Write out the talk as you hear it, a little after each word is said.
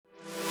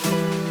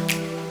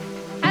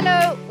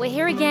We're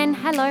here again.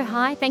 Hello,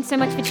 hi. Thanks so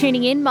much for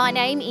tuning in. My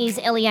name is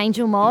Ellie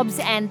Angel Mobbs,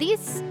 and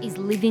this is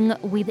Living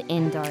with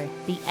Endo,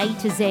 the A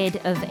to Z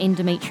of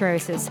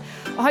endometriosis.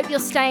 I hope you're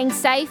staying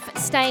safe,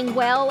 staying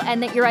well,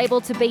 and that you're able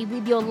to be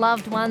with your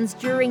loved ones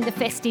during the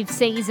festive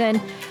season.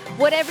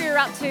 Whatever you're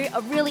up to, I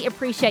really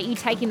appreciate you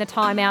taking the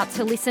time out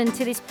to listen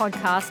to this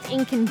podcast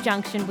in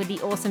conjunction with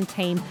the awesome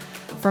team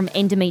from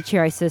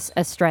Endometriosis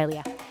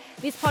Australia.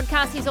 This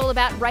podcast is all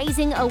about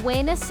raising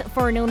awareness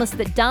for an illness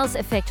that does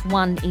affect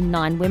 1 in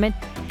 9 women.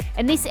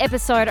 And this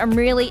episode, I'm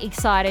really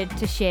excited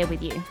to share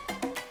with you.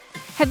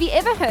 Have you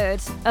ever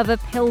heard of a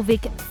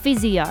pelvic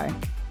physio?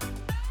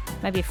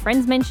 Maybe a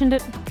friend's mentioned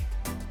it.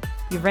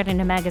 You've read it in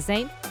a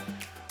magazine.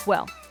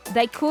 Well,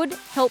 they could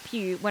help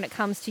you when it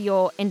comes to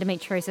your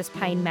endometriosis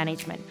pain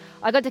management.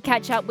 I got to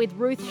catch up with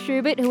Ruth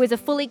Schubert, who is a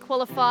fully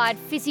qualified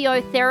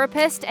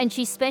physiotherapist, and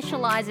she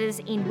specialises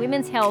in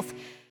women's health.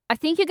 I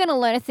think you're going to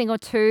learn a thing or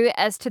two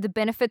as to the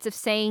benefits of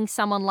seeing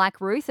someone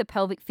like Ruth, a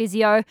pelvic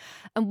physio,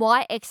 and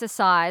why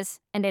exercise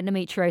and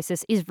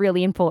endometriosis is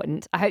really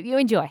important. I hope you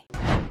enjoy.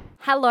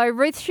 Hello,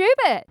 Ruth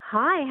Schubert.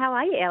 Hi, how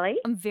are you, Ellie?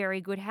 I'm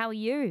very good. How are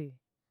you?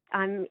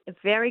 I'm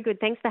very good.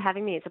 Thanks for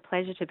having me. It's a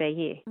pleasure to be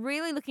here.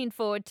 Really looking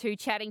forward to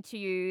chatting to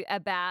you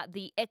about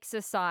the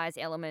exercise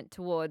element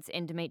towards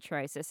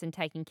endometriosis and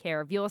taking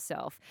care of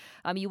yourself.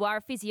 You are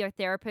a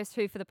physiotherapist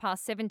who, for the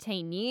past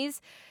 17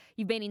 years,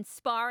 you've been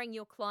inspiring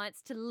your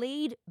clients to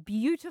lead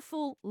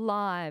beautiful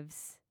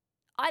lives.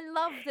 I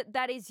love that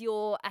that is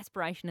your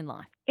aspiration in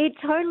life. It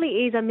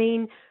totally is. I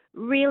mean,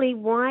 really,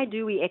 why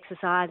do we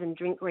exercise and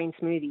drink green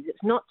smoothies? It's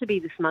not to be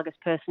the smuggest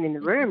person in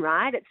the room,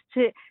 right? It's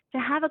to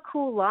have a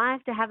cool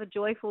life, to have a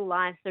joyful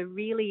life. So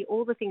really,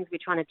 all the things we're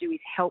trying to do is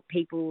help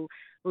people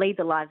lead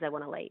the lives they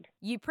want to lead.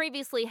 You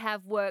previously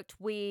have worked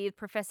with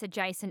Professor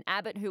Jason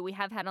Abbott, who we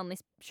have had on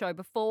this show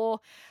before.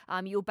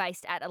 You're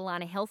based at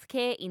Alana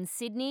Healthcare in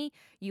Sydney.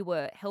 You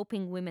were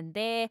helping women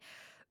there.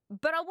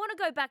 But I want to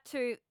go back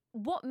to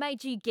what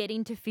made you get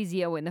into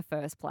physio in the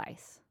first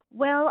place?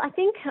 Well, I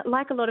think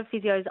like a lot of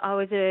physios, I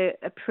was a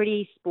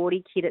pretty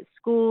sporty kid at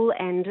school,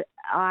 and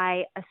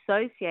I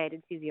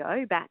associated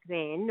physio back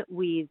then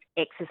with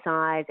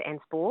exercise and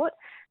sport.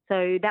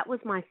 So that was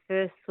my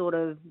first sort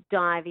of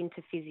dive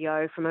into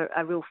physio from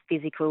a real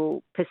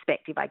physical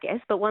perspective, I guess.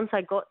 But once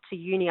I got to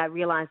uni, I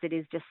realised it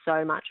is just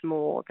so much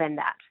more than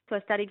that. So I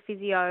studied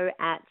physio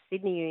at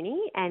Sydney Uni,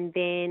 and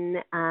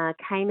then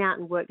came out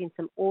and worked in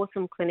some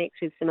awesome clinics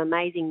with some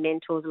amazing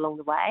mentors along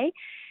the way,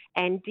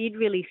 and did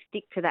really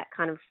stick to that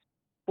kind of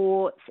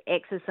sports,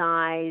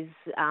 exercise,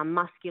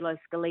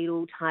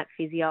 musculoskeletal type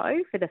physio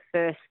for the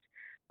first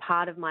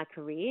part of my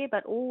career,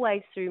 but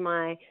always through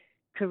my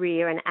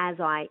career and as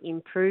I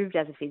improved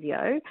as a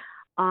physio,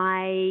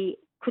 I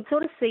could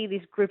sort of see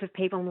this group of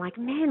people. I'm like,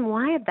 man,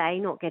 why are they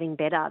not getting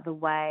better the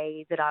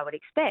way that I would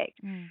expect?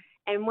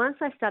 And once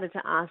I started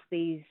to ask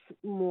these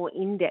more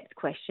in-depth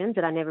questions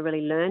that I never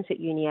really learned at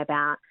uni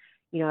about,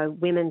 you know,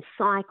 women's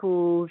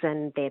cycles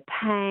and their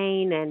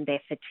pain and their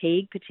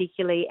fatigue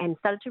particularly, and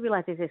started to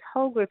realise there's this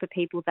whole group of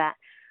people that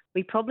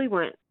we probably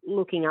weren't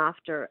looking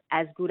after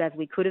as good as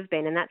we could have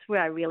been. And that's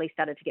where I really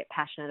started to get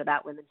passionate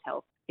about women's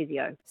health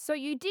physio. So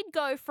you did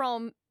go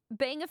from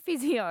being a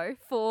physio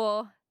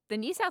for the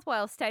New South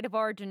Wales State of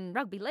Origin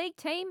Rugby League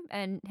team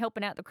and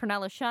helping out the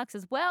Cronulla Sharks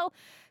as well,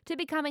 to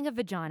becoming a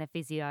vagina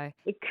physio.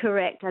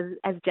 Correct,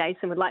 as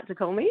Jason would like to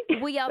call me.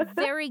 We are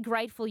very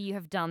grateful you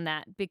have done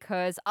that,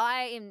 because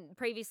I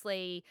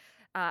previously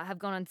have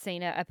gone and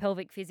seen a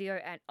pelvic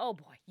physio, and oh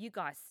boy, you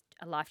guys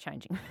are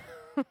life-changing.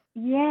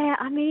 Yeah,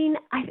 I mean,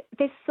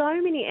 there's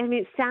so many, I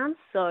mean, it sounds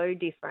so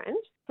different,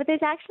 but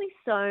there's actually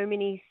so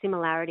many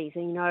similarities.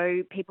 And, you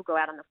know, people go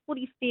out on the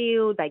footy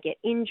field, they get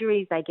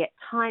injuries, they get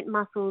tight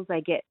muscles,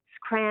 they get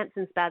cramps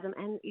and spasm,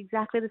 and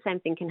exactly the same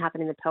thing can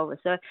happen in the pelvis.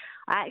 So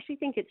I actually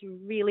think it's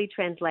really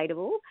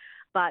translatable,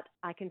 but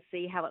I can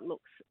see how it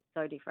looks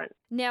so different.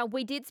 Now,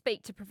 we did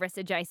speak to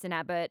Professor Jason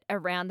Abbott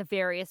around the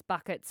various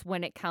buckets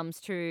when it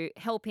comes to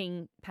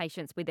helping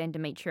patients with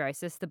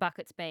endometriosis, the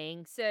buckets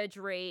being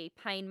surgery,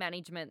 pain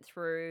management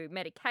through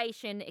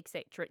medication,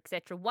 etc.,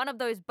 etc. One of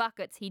those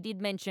buckets he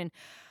did mention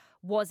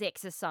was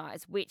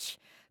exercise, which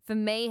for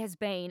me has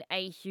been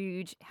a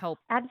huge help.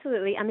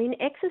 Absolutely. I mean,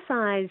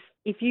 exercise,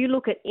 if you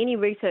look at any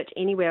research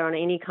anywhere on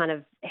any kind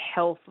of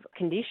health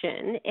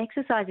condition,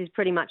 exercise is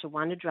pretty much a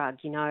wonder drug,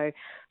 you know,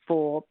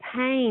 for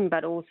pain,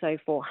 but also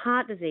for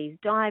heart disease,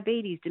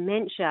 diabetes,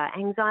 dementia,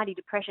 anxiety,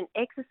 depression.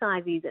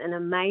 Exercise is an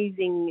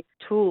amazing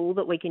tool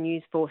that we can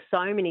use for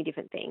so many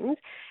different things.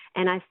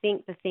 And I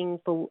think the thing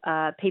for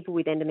people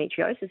with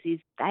endometriosis is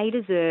they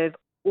deserve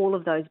all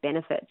of those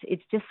benefits.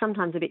 It's just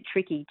sometimes a bit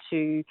tricky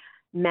to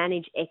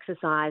manage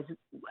exercise,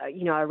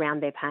 you know,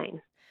 around their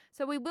pain.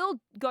 So we will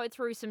go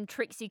through some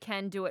tricks you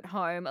can do at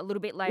home a little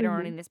bit later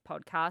on in this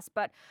podcast.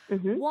 But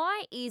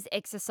why is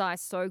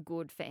exercise so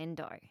good for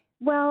endo?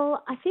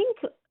 Well, I think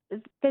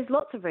there's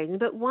lots of reasons,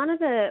 but one of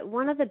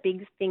the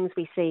big things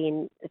we see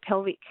in the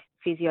pelvic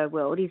physio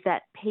world is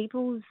that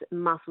people's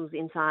muscles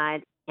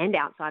inside and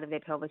outside of their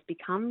pelvis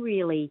become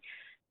really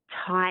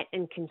tight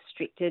and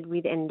constricted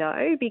with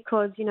endo,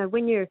 because, you know,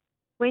 when you're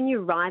when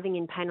you're writhing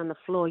in pain on the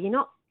floor, you're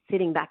not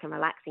sitting back and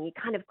relaxing.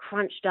 You're kind of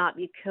crunched up,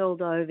 you're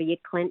curled over, you're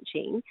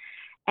clenching.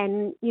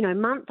 And,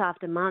 month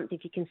after month,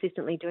 if you're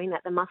consistently doing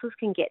that, the muscles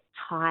can get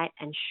tight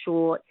and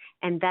short,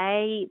 and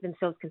they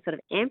themselves can sort of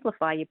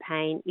amplify your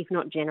pain, if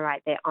not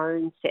generate their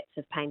own sets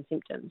of pain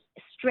symptoms.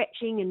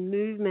 Stretching and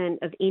movement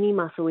of any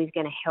muscle is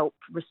going to help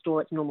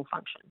restore its normal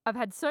function. I've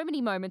had so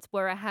many moments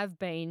where I have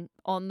been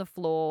on the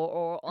floor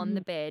or on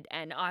the bed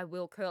and I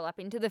will curl up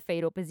into the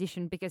fetal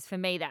position because for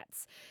me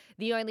that's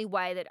the only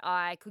way that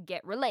I could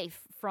get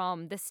relief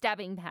from the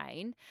stabbing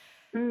pain.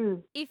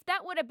 If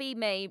that were to be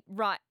me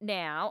right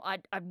now,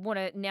 I'd want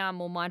to, now I'm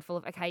more mindful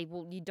of, okay,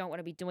 well, you don't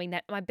want to be doing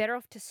that. Am I better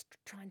off to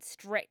try and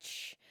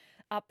stretch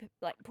up,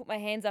 like put my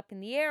hands up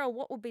in the air, or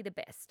what would be the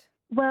best?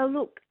 Well,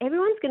 look,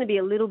 everyone's going to be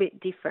a little bit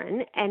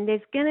different, and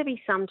there's going to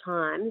be some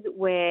times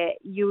where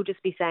you'll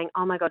just be saying,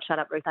 oh my God, shut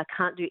up, Ruth, I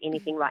can't do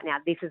anything right now.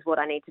 This is what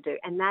I need to do.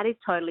 And that is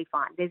totally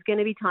fine. There's going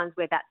to be times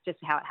where that's just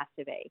how it has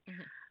to be.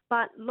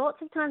 But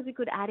lots of times we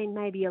could add in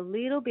maybe a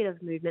little bit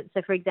of movement.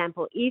 So, for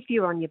example, if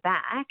you're on your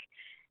back,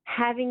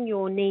 having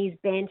your knees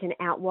bent and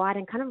out wide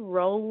and kind of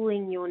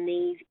rolling your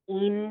knees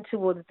in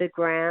towards the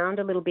ground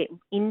a little bit,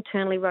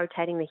 internally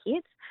rotating the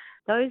hips,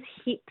 those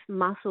hip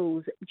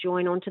muscles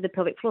join onto the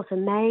pelvic floor. So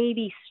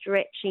maybe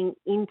stretching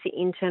into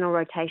internal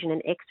rotation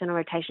and external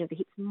rotation of the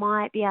hips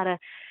might be able to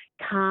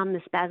calm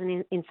the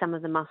spasm in some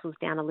of the muscles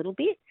down a little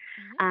bit.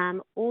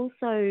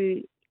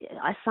 Also,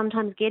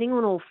 sometimes getting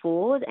on all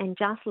fours and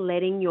just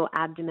letting your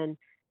abdomen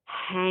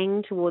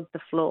hang towards the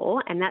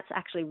floor, and that's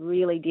actually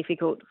really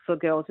difficult for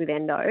girls with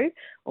endo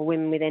or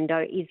women with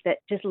endo, is that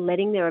just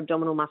letting their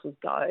abdominal muscles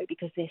go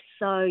because they're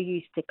so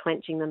used to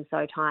clenching them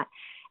so tight.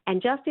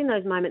 And just in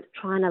those moments,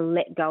 trying to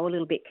let go a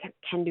little bit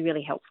can be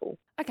really helpful.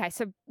 Okay,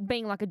 so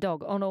being like a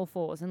dog on all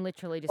fours and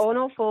literally just... On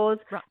all fours,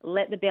 right.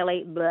 Let the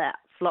belly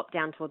flop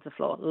down towards the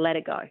floor. Let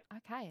it go.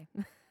 Okay.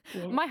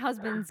 Yeah. My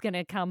husband's going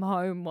to come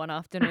home one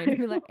afternoon and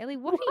be like, Ellie,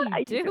 what are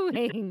you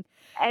doing?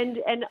 And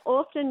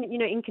often,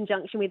 in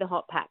conjunction with a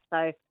hot pack.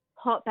 So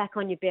hot pack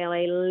on your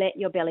belly, let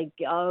your belly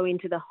go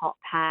into the hot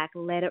pack,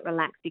 let it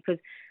relax, because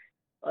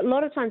a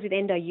lot of times with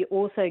endo, you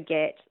also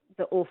get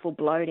the awful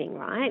bloating,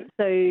 right?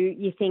 So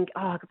you think,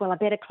 oh, well, I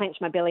better clench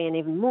my belly in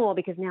even more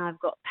because now I've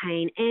got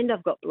pain and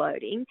I've got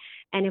bloating.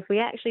 And if we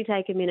actually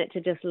take a minute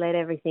to just let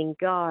everything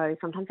go,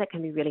 sometimes that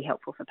can be really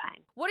helpful for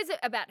pain. What is it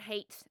about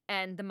heat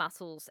and the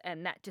muscles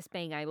and that just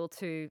being able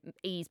to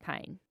ease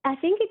pain? I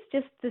think it's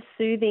just the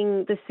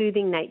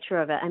soothing nature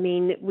of it. I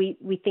mean, we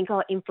think,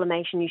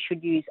 inflammation, you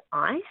should use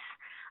ice.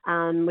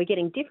 We're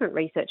getting different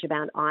research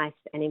about ice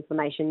and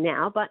inflammation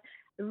now, but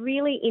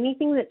really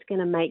anything that's going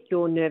to make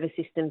your nervous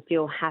system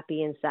feel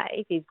happy and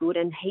safe is good,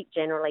 and heat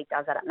generally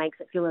does that. It makes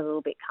it feel a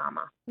little bit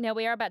calmer. Now,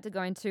 we are about to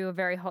go into a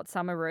very hot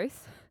summer,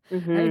 Ruth.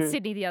 In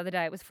Sydney the other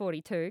day, it was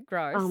 42,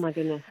 gross. Oh, my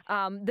goodness.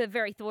 The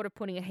very thought of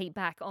putting a heat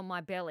pack on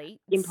my belly.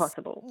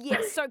 Impossible.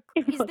 Yes, so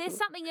is there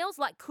something else?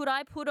 Like, could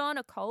I put on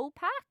a cold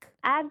pack?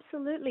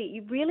 Absolutely.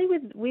 You really,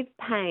 with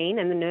pain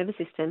and the nervous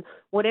system,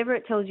 whatever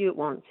it tells you it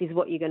wants is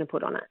what you're going to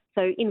put on it.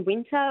 So in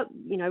winter,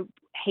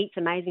 heat's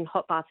amazing,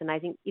 hot bath's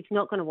amazing. It's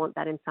not going to want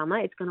that in summer.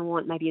 It's going to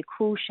want maybe a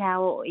cool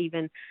shower or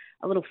even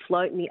a little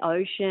float in the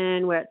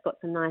ocean where it's got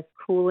some nice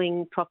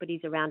cooling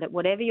properties around it.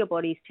 Whatever your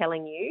body's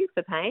telling you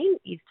for pain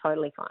is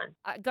totally fine.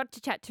 I got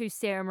to chat to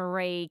Sarah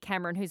Marie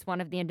Cameron, who's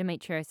one of the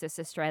Endometriosis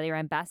Australia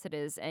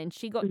ambassadors, and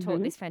she got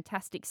taught this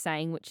fantastic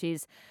saying, which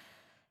is,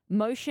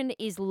 motion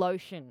is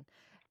lotion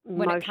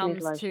when it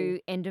comes to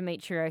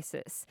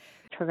endometriosis.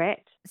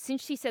 Correct.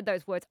 Since she said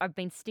those words, I've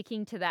been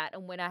sticking to that,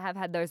 and when I have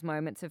had those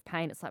moments of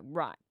pain, it's like,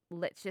 right,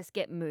 let's just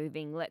get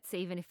moving. Let's,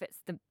 even if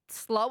it's the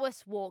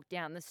slowest walk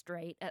down the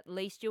street, at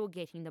least you're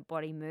getting the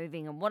body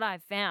moving. And what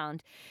I've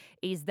found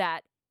is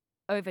that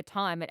over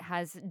time it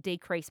has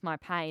decreased my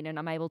pain and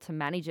I'm able to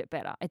manage it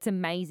better. It's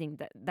amazing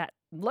that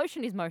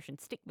lotion is motion.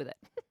 Stick with it.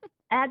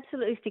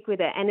 Absolutely stick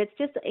with it. And it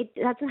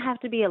doesn't have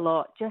to be a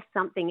lot, just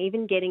something,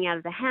 even getting out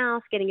of the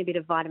house, getting a bit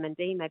of vitamin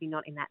D, maybe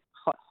not in that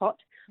hot,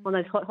 on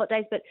those hot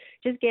days, but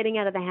just getting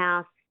out of the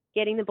house,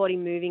 getting the body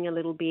moving a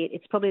little bit.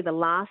 It's probably the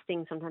last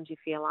thing sometimes you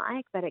feel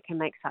like, but it can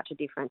make such a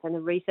difference. And the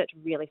research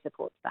really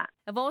supports that.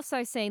 I've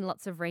also seen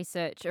lots of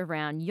research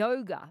around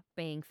yoga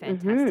being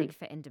fantastic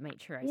for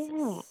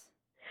endometriosis.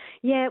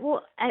 Yeah,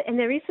 well, and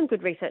there is some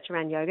good research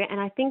around yoga. And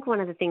I think one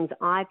of the things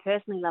I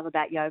personally love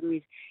about yoga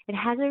is it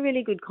has a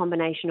really good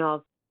combination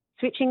of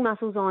switching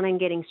muscles on and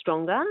getting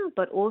stronger,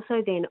 but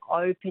also then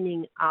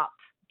opening up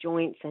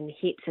joints and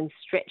hips and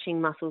stretching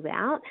muscles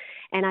out.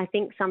 And I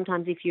think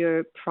sometimes if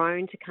you're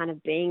prone to kind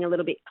of being a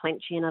little bit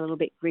clenchy and a little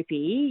bit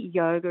grippy,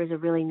 yoga is a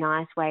really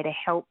nice way to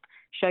help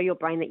show your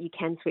brain that you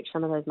can switch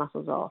some of those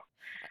muscles off.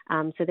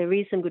 So there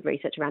is some good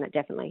research around it,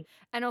 definitely.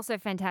 And also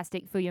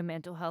fantastic for your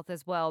mental health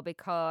as well,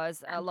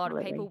 because a lot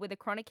of people with a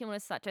chronic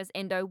illness such as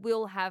endo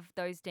will have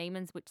those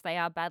demons which they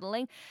are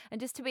battling. And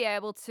just to be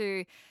able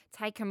to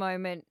take a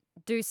moment,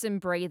 do some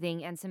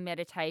breathing and some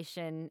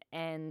meditation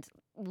and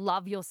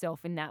love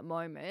yourself in that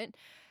moment,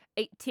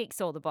 it ticks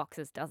all the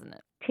boxes, doesn't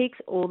it? Ticks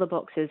all the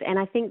boxes. And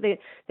I think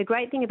the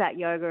great thing about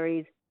yoga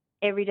is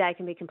every day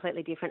can be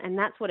completely different. And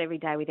that's what every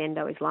day with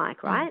endo is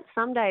like, right?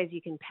 Some days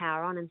you can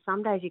power on and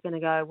some days you're going to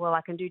go, well,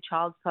 I can do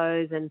child's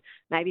pose and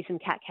maybe some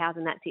cat-cows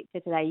and that's it for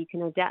today. You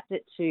can adapt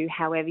it to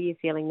however you're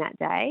feeling that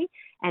day.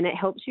 And it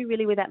helps you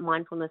really with that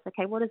mindfulness.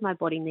 Okay, what does my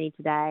body need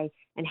today?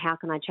 And how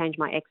can I change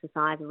my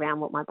exercise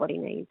around what my body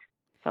needs?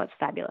 So it's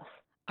fabulous.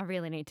 I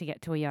really need to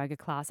get to a yoga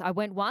class. I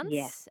went Yeah.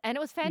 once and it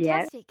was Yeah.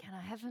 fantastic and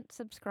I haven't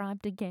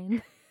subscribed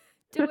again.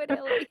 Do it,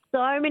 Ellie.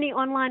 So many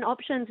online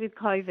options with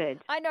COVID.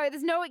 I know,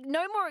 there's no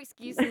more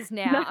excuses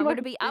now. No I'm more going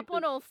to be up on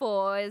excuses. all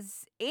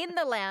fours in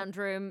the lounge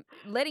room,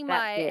 letting That's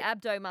my it.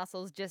 abdo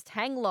muscles just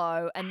hang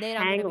low, and then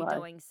I'm going Hang to be low.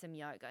 doing some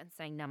yoga and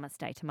saying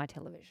namaste to my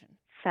television.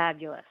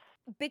 Fabulous.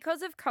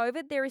 Because of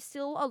COVID, there is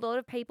still a lot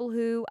of people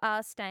who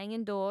are staying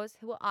indoors,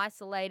 who are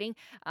isolating,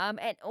 and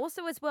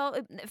also as well,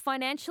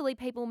 financially,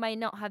 people may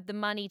not have the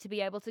money to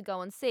be able to go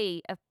and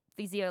see a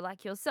physio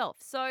like yourself.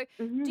 So,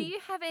 do Mhm. you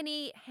have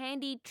any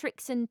handy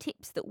tricks and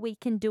tips that we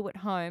can do at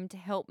home to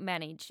help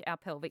manage our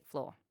pelvic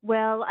floor?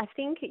 Well, I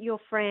think your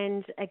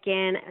friend,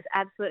 again, is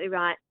absolutely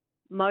right.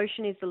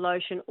 Motion is the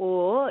lotion,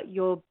 or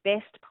your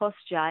best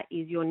posture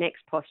is your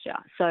next posture.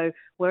 So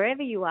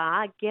wherever you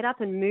are, get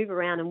up and move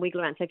around and wiggle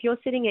around. So if you're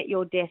sitting at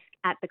your desk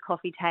at the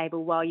coffee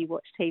table while you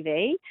watch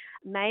TV,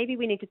 maybe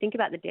we need to think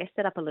about the desk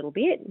setup a little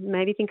bit,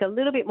 maybe think a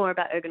little bit more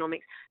about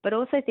ergonomics, but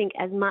also think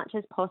as much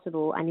as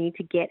possible, I need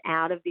to get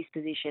out of this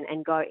position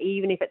and go,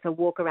 even if it's a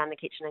walk around the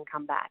kitchen and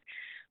come back.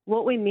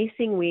 What we're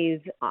missing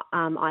with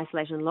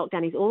isolation and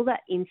lockdown is all that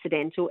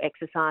incidental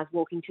exercise,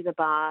 walking to the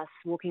bus,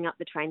 walking up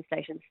the train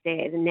station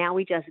stairs, and now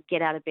we just get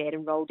out of bed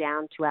and roll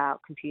down to our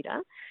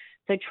computer.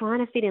 So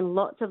trying to fit in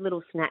lots of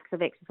little snacks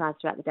of exercise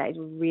throughout the day is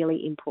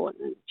really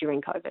important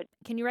during COVID.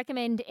 Can you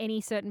recommend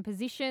any certain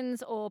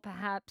positions or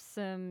perhaps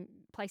some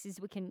places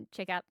we can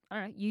check out,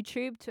 I don't know,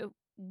 YouTube to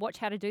watch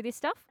how to do this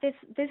stuff?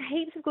 There's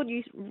heaps of good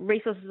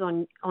resources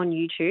on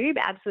YouTube.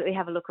 Absolutely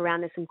have a look around.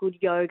 There's some good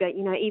yoga,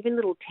 even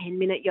little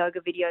 10-minute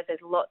yoga videos.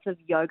 There's lots of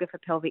yoga for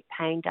pelvic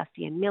pain.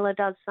 Dusty and Miller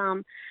does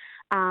some.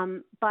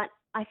 But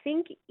I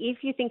think if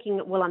you're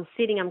thinking, well, I'm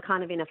sitting, I'm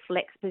kind of in a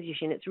flex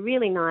position, it's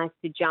really nice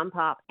to jump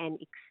up and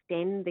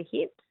extend the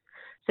hips.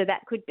 So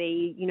that could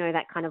be,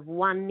 that kind of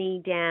one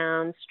knee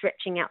down,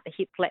 stretching out the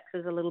hip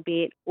flexors a little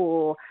bit,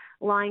 or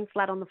lying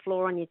flat on the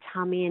floor on your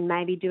tummy and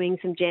maybe doing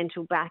some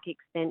gentle back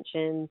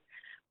extensions,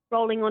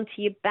 rolling onto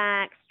your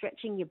back,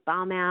 stretching your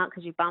bum out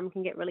because your bum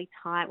can get really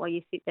tight while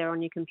you sit there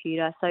on your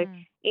computer. So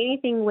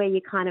anything where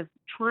you're kind of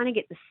trying to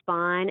get the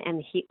spine and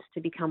the hips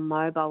to become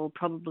mobile will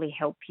probably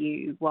help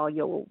you while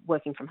you're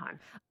working from home.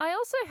 I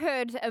also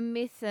heard a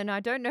myth, and I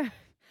don't know,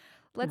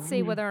 let's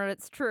see whether or not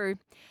it's true.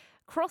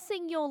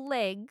 Crossing your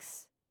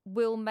legs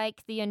will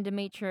make the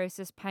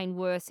endometriosis pain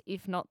worse,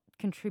 if not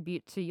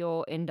contribute to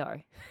your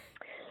endo.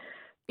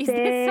 Is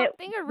there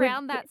something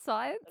around that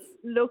science?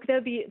 Look,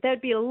 there'd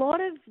be a lot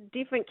of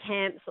different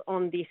camps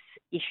on this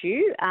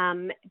issue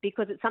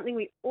because it's something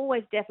we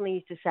always definitely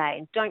used to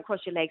say, don't cross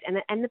your legs.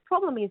 And the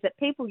problem is that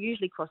people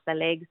usually cross their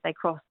legs, they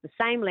cross the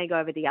same leg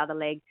over the other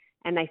leg,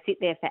 and they sit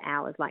there for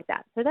hours like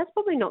that. So that's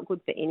probably not good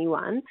for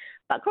anyone.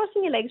 But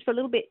crossing your legs for a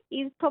little bit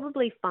is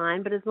probably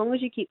fine, but as long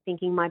as you keep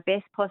thinking my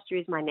best posture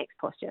is my next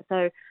posture. So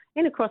I'm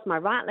going to cross my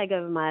right leg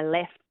over my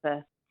left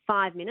for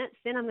 5 minutes,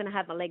 then I'm going to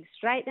have my legs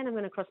straight, then I'm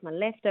going to cross my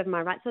left over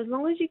my right. So as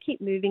long as you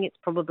keep moving, it's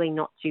probably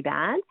not too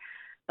bad.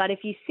 But if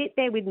you sit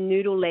there with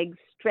noodle legs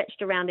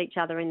stretched around each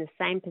other in the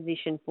same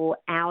position for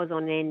hours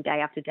on end,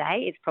 day after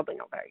day, it's probably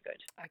not very good.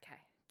 Okay.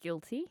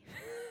 Guilty.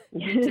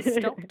 Need to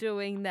stop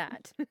doing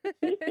that.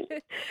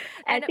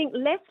 I think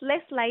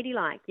less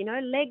ladylike,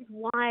 legs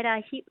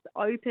wider, hips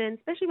open,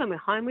 especially when we're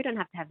home. We don't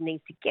have to have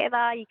knees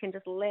together. You can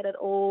just let it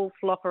all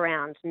flop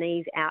around,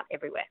 knees out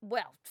everywhere.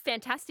 Well,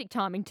 fantastic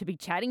timing to be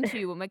chatting to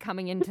you when we're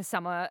coming into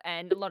summer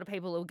and a lot of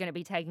people are going to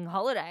be taking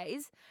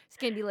holidays. It's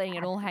going to be letting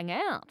it all hang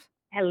out.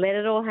 And let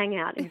it all hang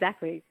out,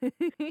 exactly.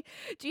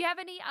 Do you have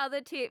any other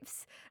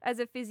tips as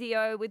a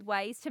physio with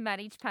ways to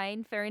manage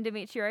pain for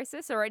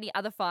endometriosis, or any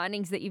other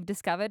findings that you've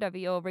discovered over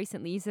your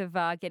recent years of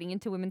getting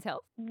into women's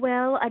health?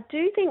 Well, I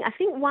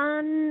think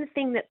one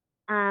thing that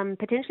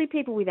potentially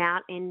people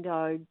without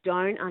endo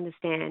don't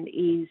understand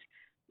is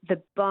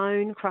the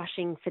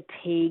bone-crushing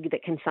fatigue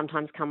that can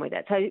sometimes come with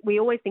it. So we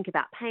always think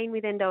about pain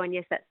with endo, and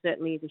yes, that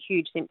certainly is a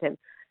huge symptom.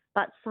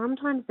 But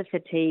sometimes the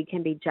fatigue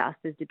can be just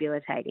as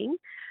debilitating.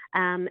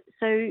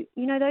 So,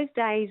 those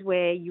days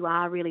where you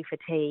are really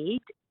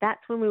fatigued,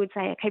 that's when we would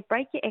say, okay,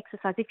 break your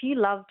exercise. If you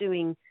love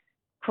doing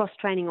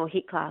cross-training or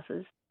HIIT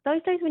classes,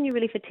 those days when you're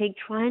really fatigued,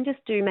 try and just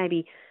do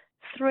maybe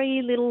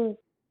 3 little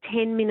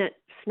 10-minute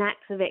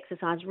snacks of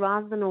exercise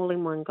rather than all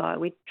in one go.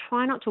 We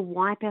try not to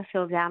wipe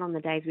ourselves out on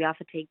the days we are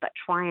fatigued, but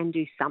try and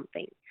do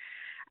something.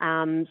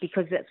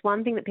 Because that's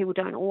one thing that people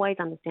don't always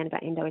understand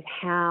about endo is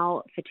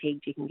how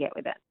fatigued you can get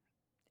with it.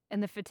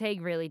 And the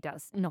fatigue really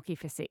does knock you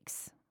for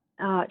 6.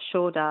 Oh, it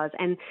sure does.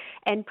 And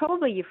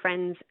probably your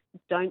friends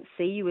don't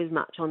see you as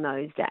much on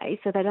those days,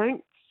 so they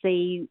don't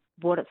see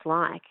what it's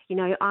like.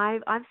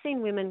 I've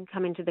seen women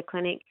come into the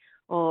clinic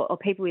or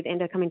people with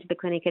endo come into the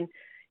clinic and,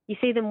 you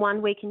see them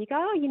one week and you go,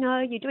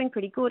 oh, you're doing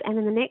pretty good. And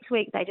then the next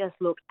week they just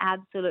look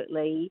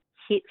absolutely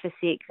hit for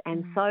six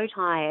and so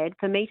tired.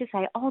 For me to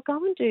say, oh, go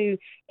and do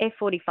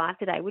F45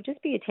 today would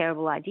just be a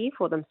terrible idea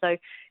for them. So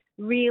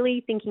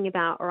really thinking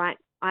about, all right,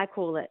 I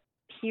call it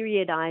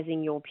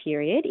periodizing your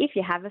period. If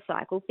you have a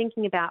cycle,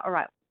 thinking about, all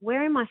right,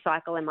 where in my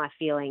cycle am I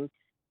feeling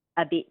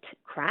a bit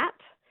crap?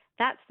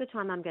 That's the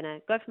time I'm going to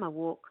go for my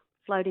walk,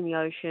 float in the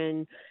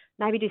ocean,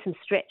 maybe do some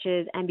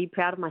stretches and be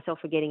proud of myself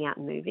for getting out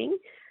and moving.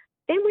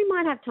 Then we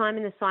might have time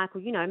in the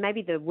cycle,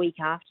 maybe the week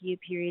after your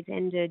period's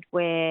ended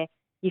where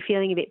you're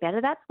feeling a bit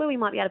better. That's where we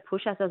might be able to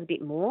push ourselves a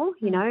bit more,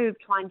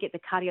 try and get the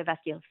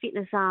cardiovascular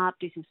fitness up,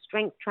 do some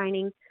strength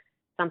training.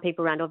 Some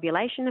people around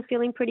ovulation are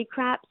feeling pretty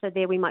crap, so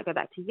there we might go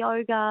back to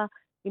yoga.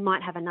 We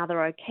might have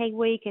another okay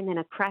week and then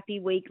a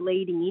crappy week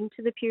leading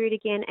into the period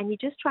again. And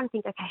you're just trying to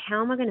think, okay,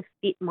 how am I going to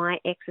fit my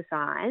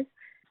exercise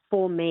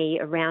for me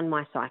around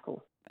my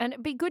cycle? And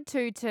it'd be good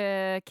too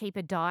to keep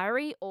a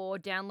diary or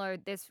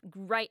download. There's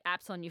great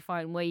apps on your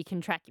phone where you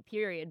can track your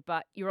period,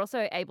 but you're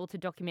also able to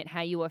document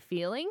how you are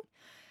feeling.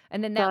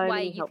 And then that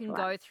way you can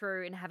go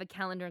through and have a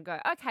calendar and go,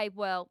 okay,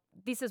 well,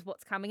 this is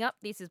what's coming up.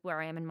 This is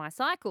where I am in my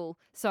cycle.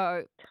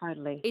 So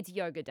totally, it's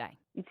yoga day.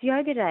 It's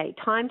yoga day.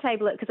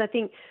 Timetable it, because I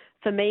think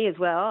for me as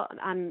well,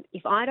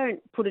 if I don't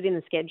put it in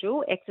the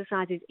schedule,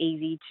 exercise is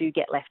easy to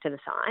get left to the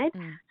side.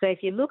 So if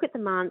you look at the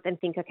month and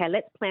think, okay,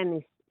 let's plan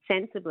this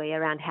sensibly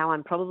around how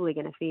I'm probably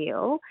going to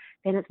feel,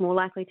 then it's more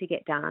likely to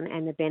get done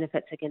and the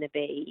benefits are going to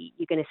be,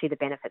 you're going to see the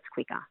benefits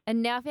quicker.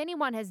 And now if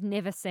anyone has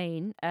never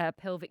seen a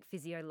pelvic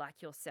physio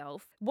like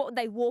yourself, what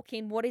they walk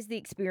in, what is the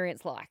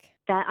experience like?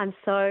 I'm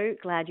so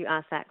glad you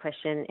asked that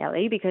question,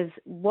 Ellie, because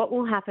what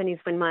will happen is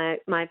when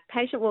my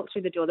patient walks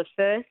through the door, the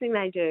first thing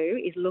they do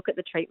is look at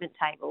the treatment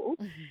table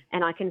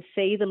and I can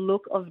see the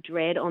look of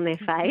dread on their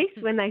face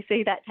when they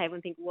see that table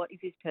and think, what is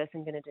this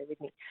person going to do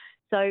with me?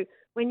 So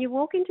when you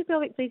walk into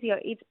pelvic physio,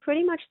 it's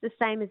pretty much the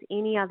same as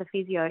any other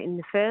physio. In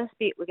the first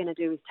bit we're going to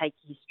do is take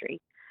history.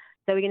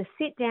 So we're going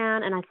to sit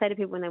down and I say to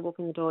people when they walk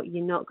in the door,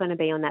 you're not going to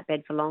be on that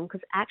bed for long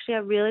because actually I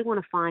really want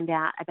to find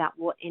out about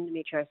what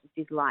endometriosis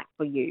is like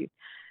for you.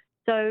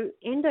 So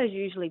endo is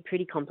usually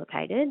pretty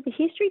complicated. The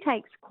history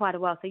takes quite a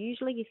while. So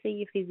usually you see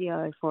your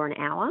physio for an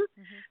hour.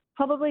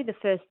 Probably the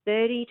first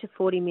 30 to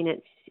 40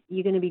 minutes,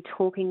 you're going to be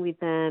talking with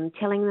them,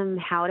 telling them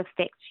how it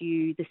affects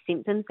you, the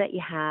symptoms that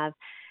you have.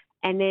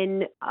 And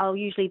then I'll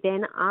usually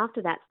then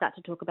after that start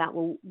to talk about,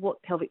 well,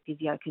 what pelvic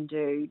physio can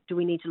do. Do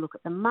we need to look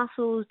at the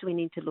muscles? Do we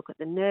need to look at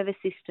the nervous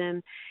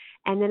system?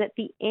 And then at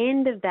the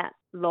end of that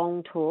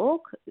long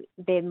talk,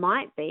 there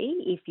might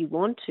be, if you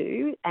want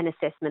to, an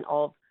assessment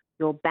of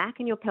your back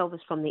and your pelvis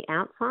from the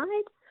outside,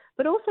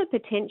 but also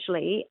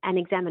potentially an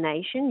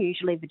examination,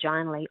 usually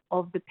vaginally,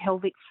 of the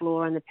pelvic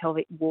floor and the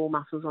pelvic wall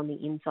muscles on the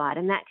inside.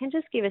 And that can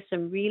just give us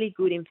some really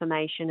good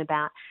information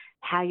about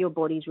how your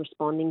body's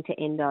responding to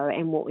endo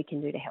and what we can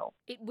do to help.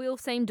 It will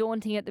seem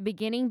daunting at the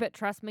beginning, but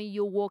trust me,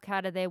 you'll walk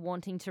out of there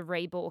wanting to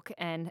rebook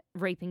and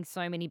reaping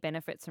so many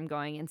benefits from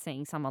going and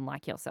seeing someone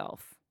like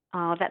yourself.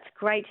 Oh, that's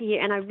great to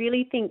hear. And I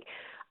really think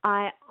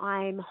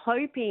I'm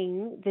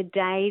hoping the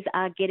days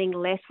are getting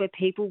less where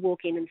people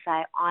walk in and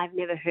say, I've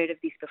never heard of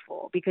this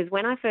before. Because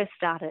when I first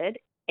started,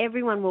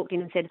 everyone walked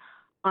in and said,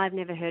 I've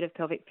never heard of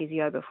pelvic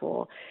physio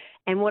before.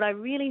 And what I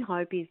really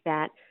hope is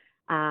that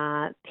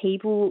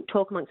people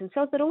talk amongst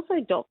themselves, but also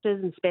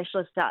doctors and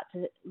specialists start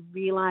to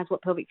realise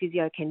what pelvic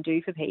physio can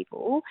do for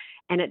people.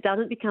 And it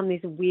doesn't become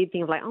this weird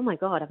thing of like, oh my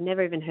God, I've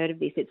never even heard of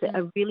this. It's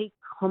a really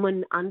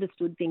common,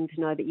 understood thing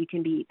to know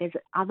that there's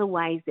other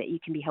ways that you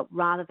can be helped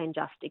rather than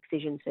just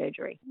excision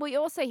surgery. We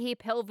also hear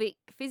pelvic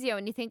physio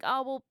and you think,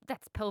 oh, well,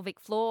 that's pelvic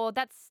floor.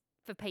 That's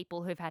for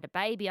people who've had a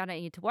baby. I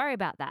don't need to worry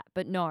about that.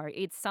 But no,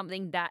 it's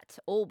something that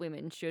all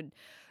women should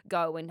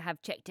go and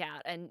have checked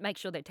out and make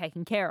sure they're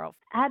taken care of.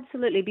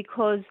 Absolutely,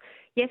 because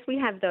yes, we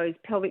have those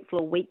pelvic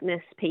floor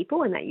weakness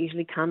people, and that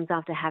usually comes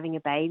after having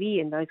a baby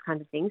and those kinds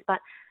of things. But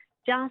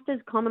just as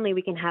commonly,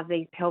 we can have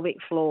these pelvic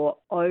floor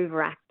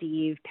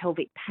overactive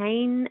pelvic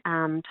pain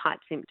type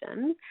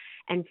symptoms,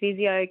 and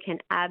physio can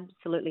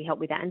absolutely help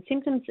with that. And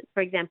symptoms,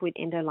 for example, with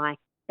endo like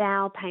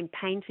bowel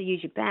pain to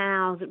use your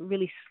bowels,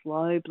 really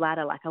slow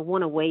bladder, like I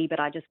want to wee but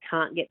I just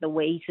can't get the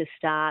wee to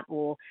start,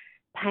 or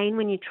pain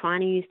when you're trying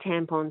to use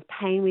tampons,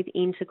 pain with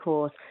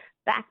intercourse,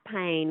 back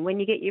pain, when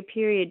you get your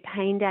period,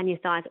 pain down your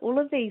thighs, all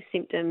of these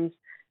symptoms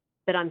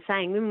that I'm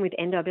saying, women with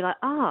endo will be like,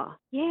 oh,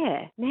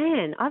 yeah,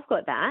 man, I've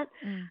got that.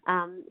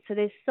 So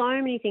there's so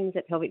many things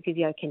that pelvic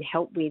physio can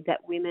help with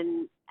that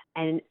women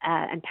and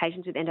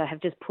patients with endo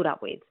have just put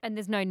up with. And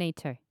there's no need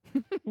to.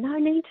 No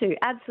need to.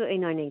 Absolutely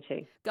no need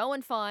to. Go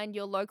and find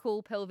your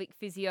local pelvic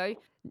physio.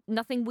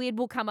 Nothing weird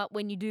will come up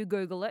when you do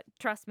Google it.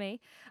 Trust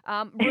me.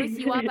 Ruth,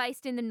 you are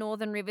based in the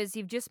Northern Rivers.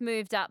 You've just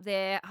moved up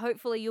there.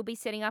 Hopefully you'll be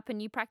setting up a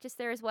new practice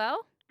there as well.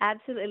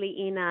 Absolutely.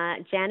 In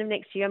Jan of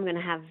next year, I'm going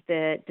to have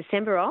the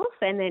December off.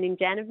 And then in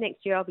Jan of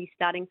next year, I'll be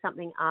starting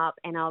something up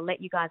and I'll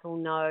let you guys all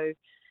know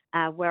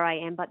where I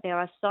am. But there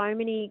are so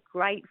many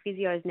great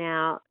physios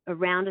now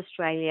around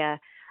Australia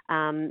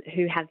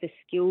who have the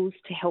skills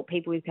to help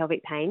people with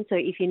pelvic pain. So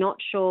if you're not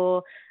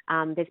sure,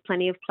 there's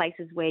plenty of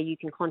places where you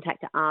can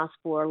contact to ask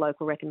for a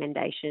local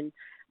recommendation,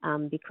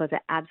 because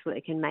it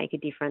absolutely can make a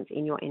difference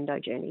in your endo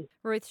journey.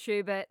 Ruth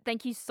Schubert,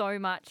 thank you so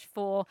much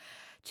for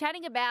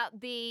chatting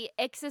about the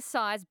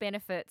exercise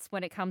benefits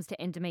when it comes to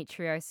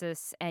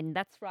endometriosis. And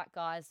that's right,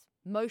 guys,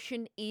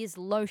 motion is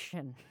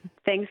lotion.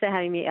 Thanks for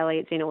having me, Ellie.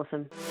 It's been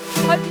awesome.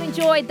 Hope you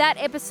enjoyed that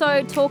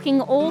episode talking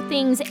all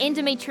things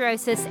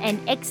endometriosis and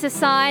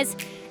exercise.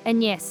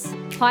 And yes,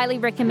 highly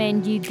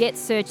recommend you get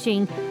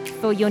searching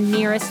for your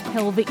nearest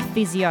pelvic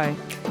physio.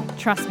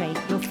 Trust me,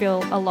 you'll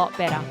feel a lot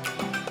better.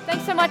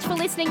 Thanks so much for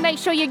listening. Make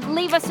sure you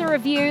leave us a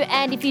review.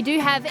 And if you do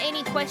have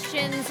any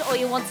questions or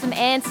you want some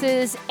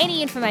answers,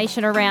 any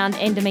information around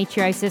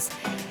endometriosis,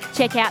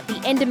 check out the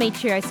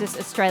Endometriosis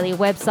Australia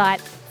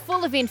website.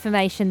 Full of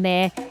information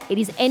there. It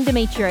is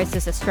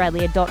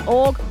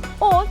endometriosisaustralia.org,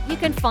 or you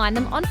can find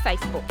them on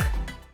Facebook.